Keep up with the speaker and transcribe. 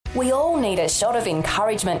We all need a shot of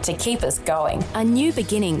encouragement to keep us going. A New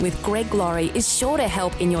Beginning with Greg Laurie is sure to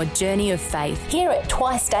help in your journey of faith. Hear it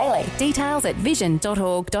twice daily. Details at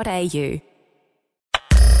vision.org.au.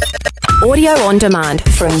 Audio on demand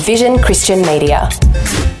from Vision Christian Media.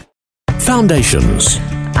 Foundations.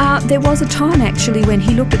 There was a time actually when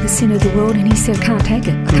he looked at the sin of the world and he said, I can't take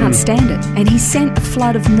it, I can't stand it. And he sent the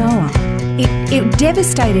flood of Noah. It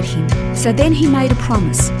devastated him. So then he made a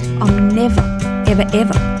promise, I'm never, ever,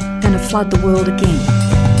 ever going to flood the world again.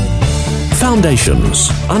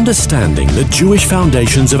 Foundations. Understanding the Jewish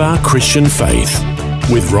foundations of our Christian faith.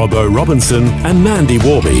 With Robbo Robinson and Mandy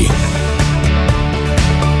Warby.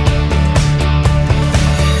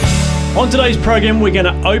 On today's program, we're going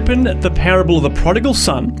to open the parable of the prodigal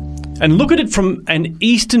son and look at it from an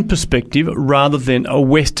Eastern perspective rather than a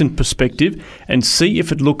Western perspective and see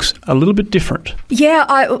if it looks a little bit different. Yeah,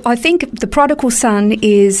 I think the prodigal son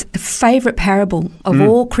is the favourite parable of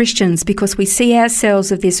all Christians because we see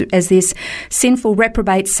ourselves as this sinful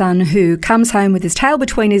reprobate son who comes home with his tail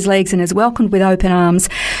between his legs and is welcomed with open arms.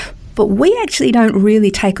 But we actually don't really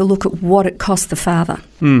take a look at what it cost the father.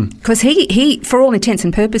 Because he, for all intents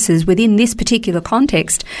and purposes, within this particular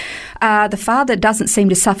context, the father doesn't seem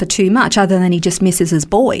to suffer too much other than he just misses his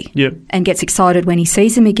boy and gets excited when he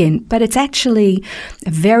sees him again. But it's actually a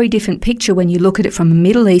very different picture when you look at it from a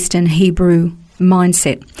Middle Eastern Hebrew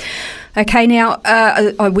mindset. Okay, now,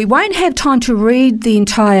 we won't have time to read the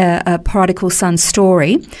entire prodigal son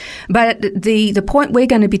story, but the point we're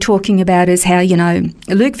going to be talking about is how,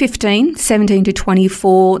 Luke 15, 17 to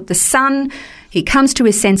 24, the son, he comes to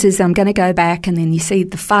his senses, I'm going to go back, and then you see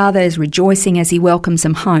the father is rejoicing as he welcomes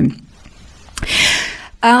him home.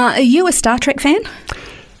 Are you a Star Trek fan?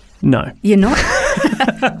 No. You're not?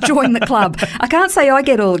 Join the club. I can't say I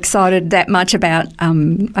get all excited that much about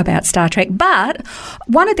Star Trek, but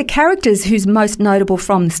one of the characters who's most notable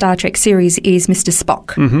from the Star Trek series is Mr. Spock.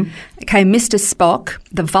 Mm-hmm. Okay, Mr. Spock,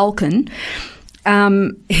 the Vulcan.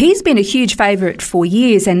 He's been a huge favourite for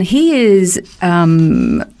years, and he is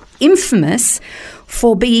infamous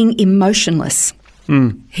for being emotionless.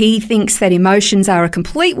 He thinks that emotions are a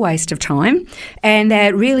complete waste of time and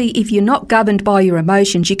that really if you're not governed by your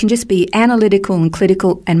emotions, you can just be analytical and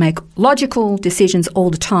critical and make logical decisions all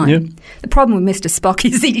the time. Yep. The problem with Mr. Spock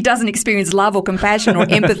is that he doesn't experience love or compassion or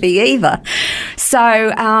empathy either.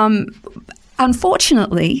 So,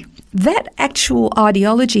 unfortunately, that actual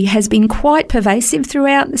ideology has been quite pervasive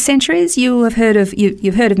throughout the centuries. You've heard of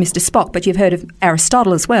Mr. Spock, but you've heard of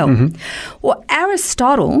Aristotle as well. Mm-hmm. Well,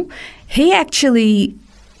 Aristotle, he actually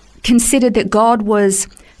considered that God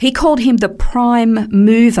he called him the prime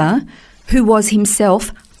mover who was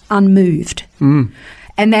himself unmoved.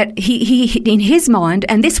 And that he in his mind,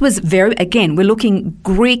 and this was we're looking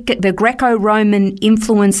the Greco-Roman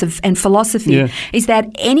influence and philosophy, is that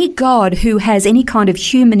any God who has any kind of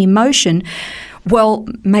human emotion,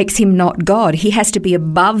 makes him not God. He has to be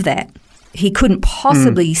above that. He couldn't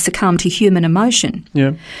possibly succumb to human emotion.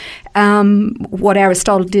 Yeah. What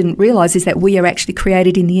Aristotle didn't realise is that we are actually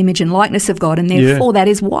created in the image and likeness of God, and therefore that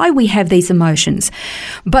is why we have these emotions.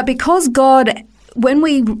 But because God, when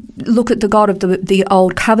we look at the God of the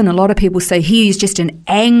Old Covenant, a lot of people say he is just an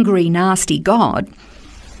angry, nasty God.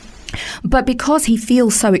 But because he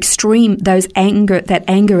feels so extreme, that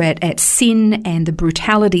anger at sin and the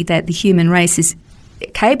brutality that the human race is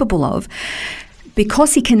capable of,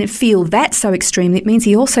 because he can feel that so extreme, it means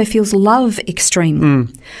he also feels love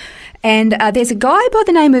extremely. And there's a guy by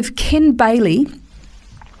the name of Ken Bailey,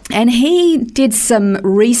 and he did some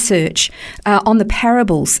research on the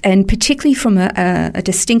parables, and particularly from a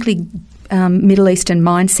distinctly Middle Eastern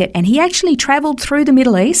mindset. And he actually travelled through the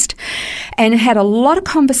Middle East and had a lot of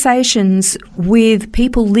conversations with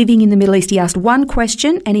people living in the Middle East. He asked one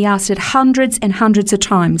question, and he asked it hundreds and hundreds of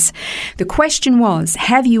times. The question was,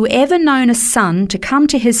 have you ever known a son to come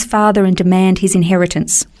to his father and demand his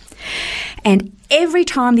inheritance? And every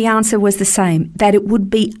time the answer was the same, that it would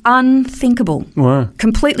be unthinkable,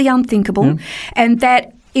 completely unthinkable, and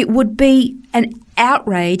that it would be an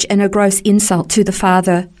outrage and a gross insult to the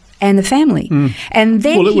father and the family. And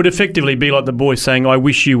then it would effectively be like the boy saying, I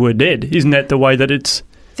wish you were dead. Isn't that the way that it's...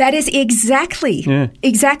 That is exactly.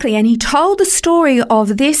 And he told the story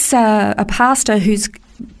of this, a pastor whose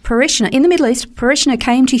parishioner, in the Middle East, parishioner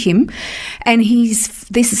came to him, and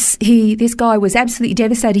this guy was absolutely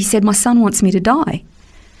devastated. He said, my son wants me to die.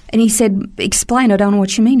 And he said, explain, I don't know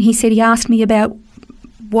what you mean. He said, he asked me about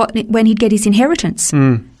when he'd get his inheritance.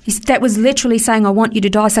 That was literally saying, I want you to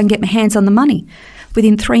die so I can get my hands on the money.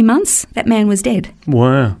 Within 3 months, that man was dead.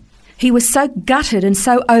 Wow. He was so gutted and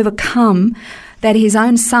so overcome that his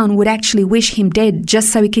own son would actually wish him dead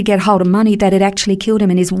just so he could get hold of money that had actually killed him.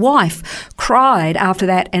 And his wife cried after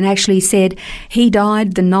that and actually said he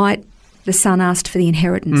died the night the son asked for the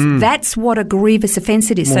inheritance. That's what a grievous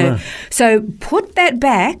offence it is. Wow. So put that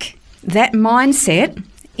back, that mindset,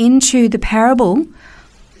 into the parable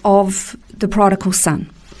of the prodigal son.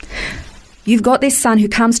 You've got this son who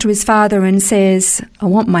comes to his father and says, I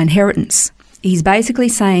want my inheritance. He's basically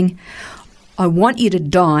saying, I want you to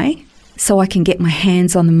die so I can get my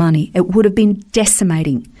hands on the money. It would have been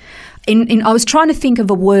decimating. I was trying to think of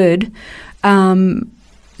a word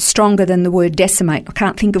stronger than the word decimate. I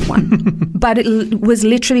can't think of one. But it was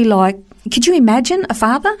literally like, could you imagine a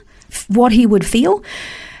father, what he would feel?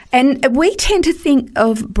 And we tend to think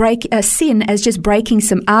of sin as just breaking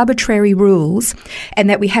some arbitrary rules, and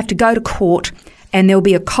that we have to go to court and there'll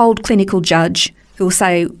be a cold clinical judge who will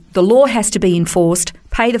say the law has to be enforced,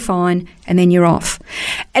 pay the fine, and then you're off.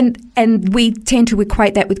 And we tend to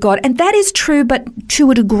equate that with God. And that is true, but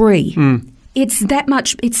to a degree.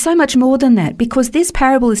 It's so much more than that, because this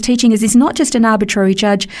parable is teaching us he's not just an arbitrary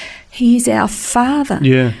judge, he is our Father.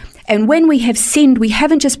 Yeah. And when we have sinned, we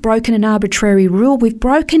haven't just broken an arbitrary rule, we've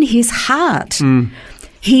broken his heart.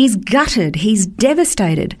 He's gutted, he's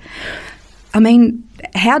devastated. I mean,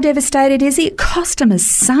 how devastated is he? It cost him his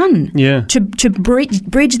son to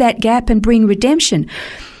bridge that gap and bring redemption.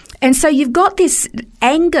 And so you've got this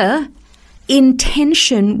anger in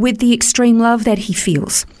tension with the extreme love that he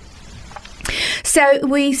feels. So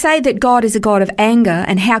we say that God is a God of anger,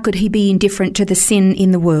 and how could he be indifferent to the sin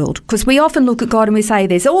in the world? Because we often look at God and we say,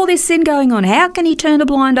 there's all this sin going on. How can he turn a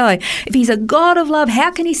blind eye? If he's a God of love, how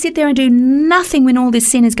can he sit there and do nothing when all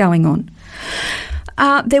this sin is going on?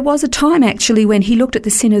 There was a time actually when he looked at the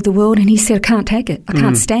sin of the world and he said, I can't take it. I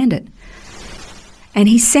can't stand it. And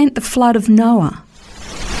he sent the flood of Noah.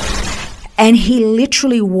 And he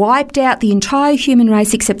literally wiped out the entire human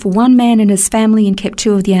race except for one man and his family, and kept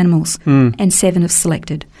 2 of the animals, and 7 have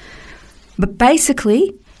selected. But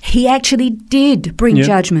basically, he actually did bring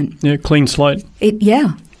judgment. Yeah, clean slate.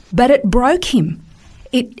 But it broke him.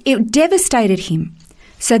 It devastated him.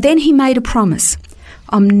 So then he made a promise.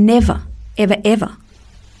 I'm never, ever, ever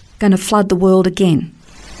going to flood the world again.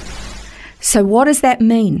 So what does that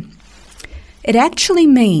mean? It actually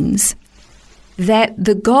means that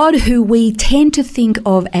the God who we tend to think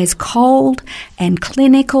of as cold and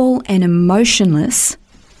clinical and emotionless,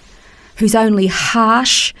 who's only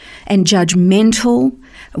harsh and judgmental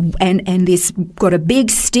and this got a big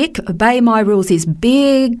stick, obey my rules, this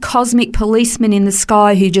big cosmic policeman in the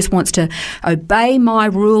sky who just wants to obey my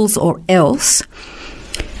rules or else.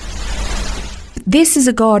 This is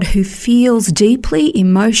a God who feels deeply,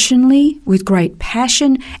 emotionally, with great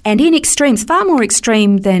passion, and in extremes, far more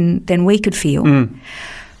extreme than we could feel.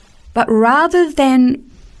 But rather than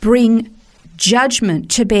bring judgment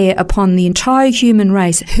to bear upon the entire human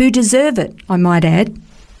race, who deserve it, I might add.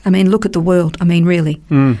 I mean, look at the world. I mean, really.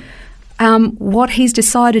 What he's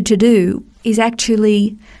decided to do is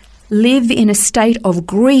actually live in a state of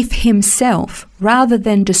grief himself, rather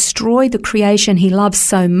than destroy the creation he loves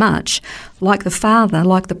so much, like the Father,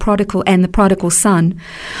 like the prodigal and the prodigal son,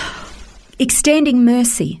 extending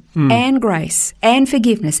mercy and grace and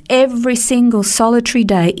forgiveness every single solitary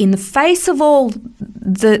day in the face of all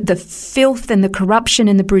the filth and the corruption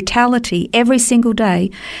and the brutality every single day,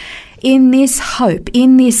 in this hope,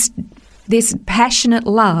 in this passionate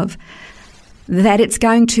love, that it's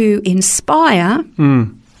going to inspire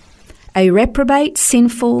a reprobate,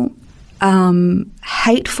 sinful,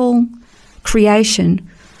 hateful creation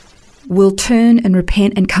will turn and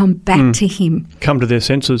repent and come back to him. Come to their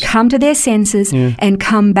senses. And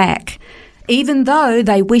come back. Even though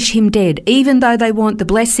they wish him dead, even though they want the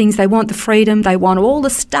blessings, they want the freedom, they want all the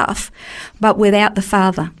stuff, but without the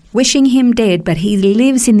Father. Wishing him dead, but he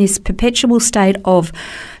lives in this perpetual state of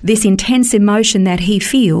this intense emotion that he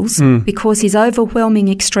feels because his overwhelming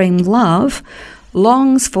extreme love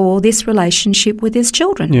longs for this relationship with his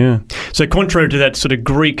children. Yeah. So contrary to that sort of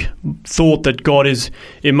Greek thought that God is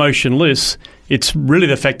emotionless, it's really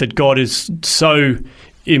the fact that God is so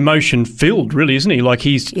emotion-filled, really, isn't he? Like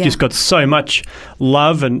he's just got so much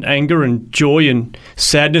love and anger and joy and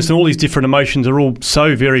sadness, and all these different emotions are all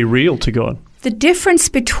so very real to God. The difference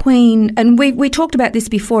between, and we talked about this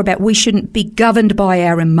before, about we shouldn't be governed by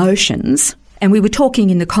our emotions. And we were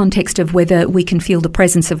talking in the context of whether we can feel the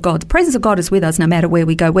presence of God. The presence of God is with us no matter where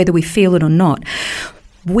we go, whether we feel it or not.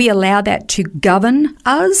 We allow that to govern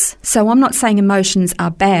us. So I'm not saying emotions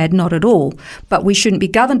are bad, not at all, but we shouldn't be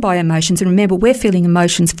governed by emotions. And remember, we're feeling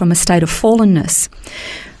emotions from a state of fallenness.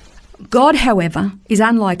 God, however, is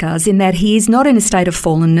unlike us in that he is not in a state of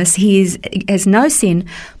fallenness. He has no sin,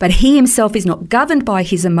 but he himself is not governed by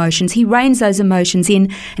his emotions. He reins those emotions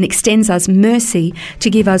in and extends us mercy to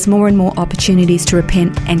give us more and more opportunities to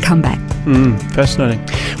repent and come back. Fascinating.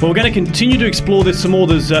 Well, we're going to continue to explore this some more.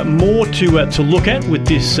 There's more to look at with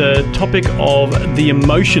this topic of the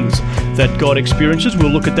emotions that God experiences.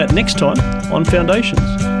 We'll look at that next time on Foundations.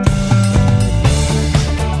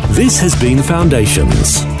 This has been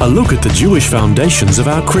Foundations, a look at the Jewish foundations of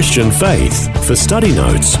our Christian faith. For study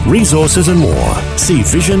notes, resources and more, see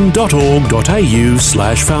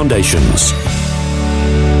vision.org.au/foundations.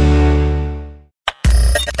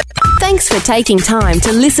 Thanks for taking time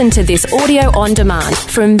to listen to this audio on demand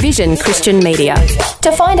from Vision Christian Media.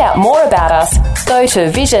 To find out more about us, go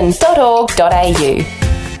to vision.org.au.